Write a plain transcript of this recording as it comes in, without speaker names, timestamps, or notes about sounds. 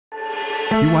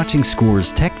You're watching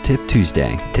SCOR's Tech Tip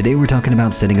Tuesday. Today we're talking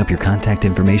about setting up your contact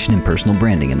information and personal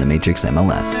branding in the Matrix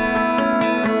MLS.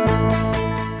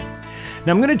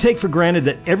 Now I'm going to take for granted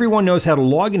that everyone knows how to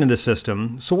log into the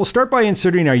system, so we'll start by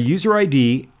inserting our user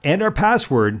ID and our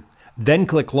password, then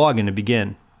click Login to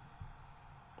begin.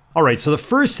 Alright, so the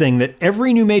first thing that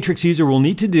every new Matrix user will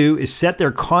need to do is set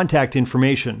their contact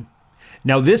information.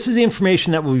 Now this is the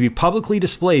information that will be publicly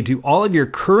displayed to all of your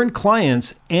current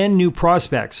clients and new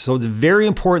prospects, so it's very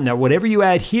important that whatever you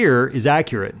add here is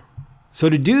accurate. So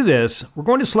to do this, we're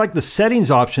going to select the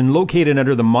Settings option located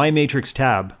under the My Matrix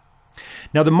tab.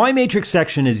 Now the My Matrix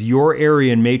section is your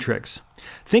area in Matrix.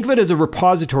 Think of it as a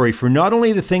repository for not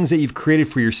only the things that you've created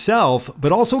for yourself,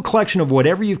 but also a collection of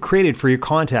whatever you've created for your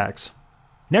contacts.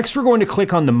 Next, we're going to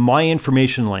click on the My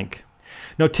Information link.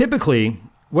 Now typically,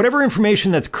 whatever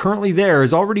information that's currently there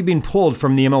has already been pulled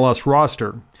from the MLS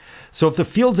roster. So if the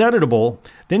field's editable,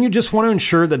 then you just want to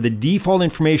ensure that the default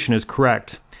information is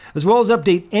correct, as well as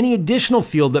update any additional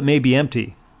field that may be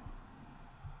empty.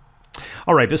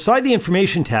 Alright, beside the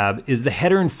Information tab is the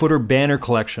Header and Footer Banner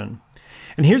collection.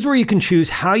 And here's where you can choose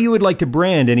how you would like to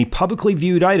brand any publicly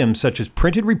viewed items such as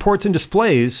printed reports and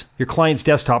displays, your client's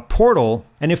desktop portal,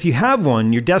 and if you have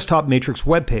one, your desktop Matrix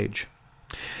webpage.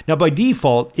 Now by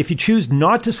default, if you choose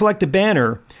not to select a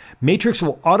banner, Matrix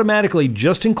will automatically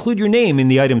just include your name in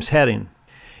the item's heading.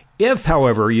 If,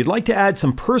 however, you'd like to add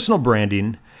some personal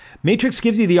branding, Matrix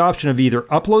gives you the option of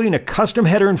either uploading a custom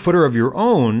header and footer of your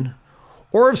own,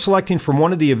 or of selecting from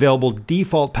one of the available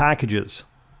default packages.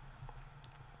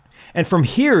 And from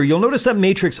here, you'll notice that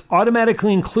Matrix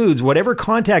automatically includes whatever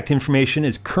contact information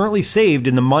is currently saved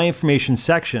in the My Information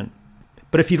section.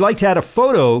 But if you'd like to add a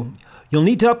photo, you'll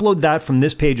need to upload that from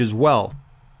this page as well.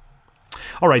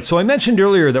 Alright, so I mentioned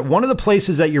earlier that one of the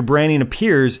places that your branding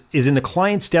appears is in the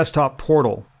client's desktop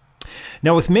portal.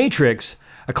 Now with Matrix,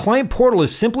 a client portal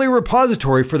is simply a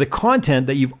repository for the content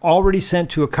that you've already sent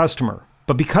to a customer.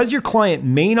 But because your client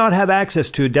may not have access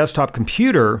to a desktop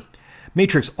computer,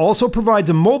 Matrix also provides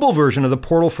a mobile version of the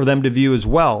portal for them to view as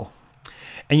well.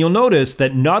 And you'll notice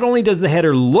that not only does the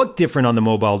header look different on the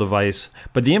mobile device,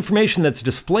 but the information that's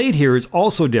displayed here is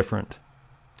also different.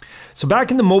 So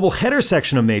back in the mobile header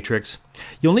section of Matrix,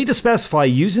 you'll need to specify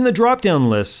using the drop-down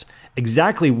lists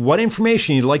exactly what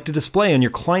information you'd like to display on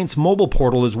your client's mobile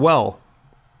portal as well.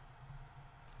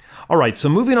 Alright, so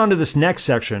moving on to this next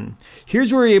section,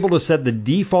 here's where you're able to set the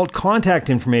default contact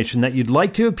information that you'd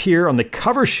like to appear on the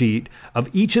cover sheet of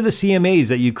each of the CMAs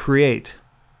that you create.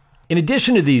 In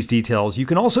addition to these details, you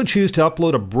can also choose to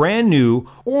upload a brand new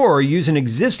or use an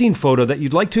existing photo that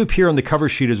you'd like to appear on the cover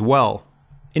sheet as well.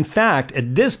 In fact,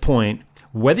 at this point,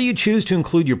 whether you choose to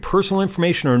include your personal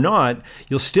information or not,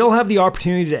 you'll still have the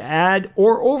opportunity to add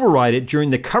or override it during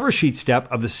the cover sheet step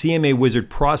of the CMA Wizard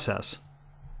process.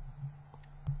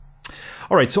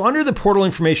 Alright, so under the Portal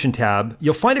Information tab,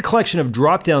 you'll find a collection of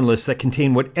drop-down lists that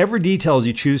contain whatever details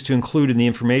you choose to include in the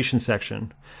information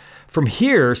section. From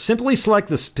here, simply select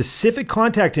the specific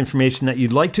contact information that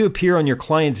you'd like to appear on your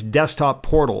client's desktop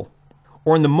portal,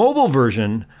 or in the mobile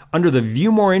version, under the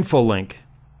View More Info link.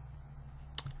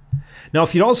 Now,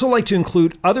 if you'd also like to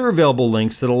include other available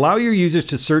links that allow your users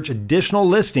to search additional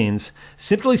listings,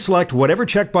 simply select whatever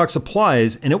checkbox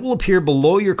applies and it will appear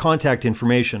below your contact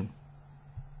information.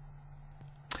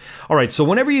 Alright, so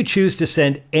whenever you choose to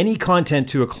send any content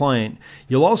to a client,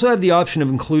 you'll also have the option of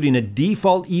including a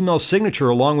default email signature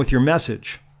along with your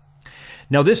message.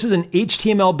 Now this is an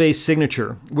HTML-based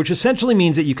signature, which essentially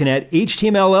means that you can add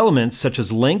HTML elements such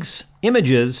as links,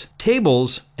 images,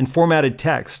 tables, and formatted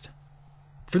text.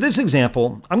 For this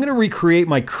example, I'm going to recreate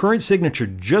my current signature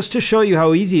just to show you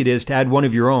how easy it is to add one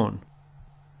of your own.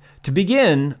 To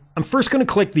begin, I'm first going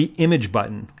to click the Image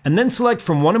button, and then select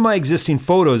from one of my existing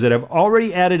photos that I've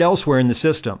already added elsewhere in the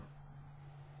system.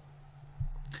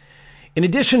 In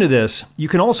addition to this, you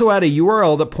can also add a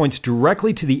URL that points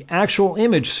directly to the actual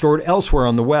image stored elsewhere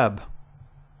on the web.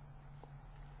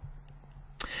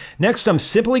 Next, I'm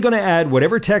simply going to add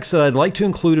whatever text that I'd like to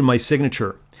include in my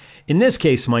signature. In this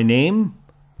case, my name,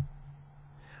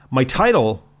 my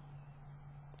title,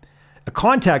 a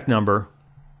contact number,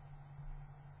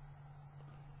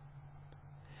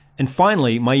 and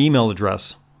finally, my email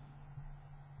address.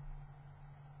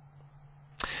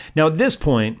 Now at this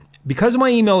point, because my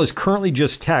email is currently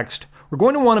just text, we're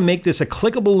going to want to make this a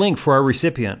clickable link for our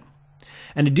recipient.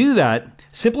 And to do that,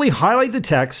 simply highlight the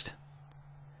text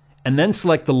and then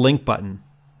select the link button.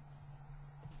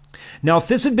 Now if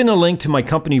this had been a link to my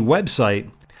company website,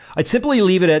 I'd simply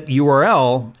leave it at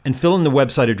URL and fill in the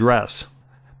website address.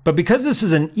 But because this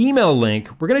is an email link,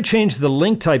 we're going to change the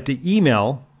link type to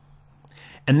email,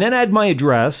 and then add my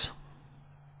address,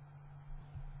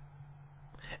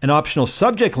 an optional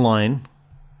subject line,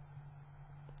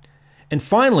 and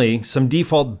finally, some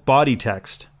default body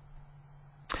text.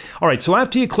 All right, so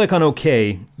after you click on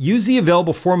OK, use the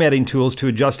available formatting tools to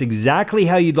adjust exactly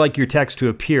how you'd like your text to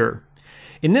appear.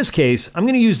 In this case, I'm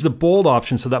going to use the bold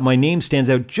option so that my name stands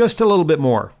out just a little bit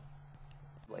more.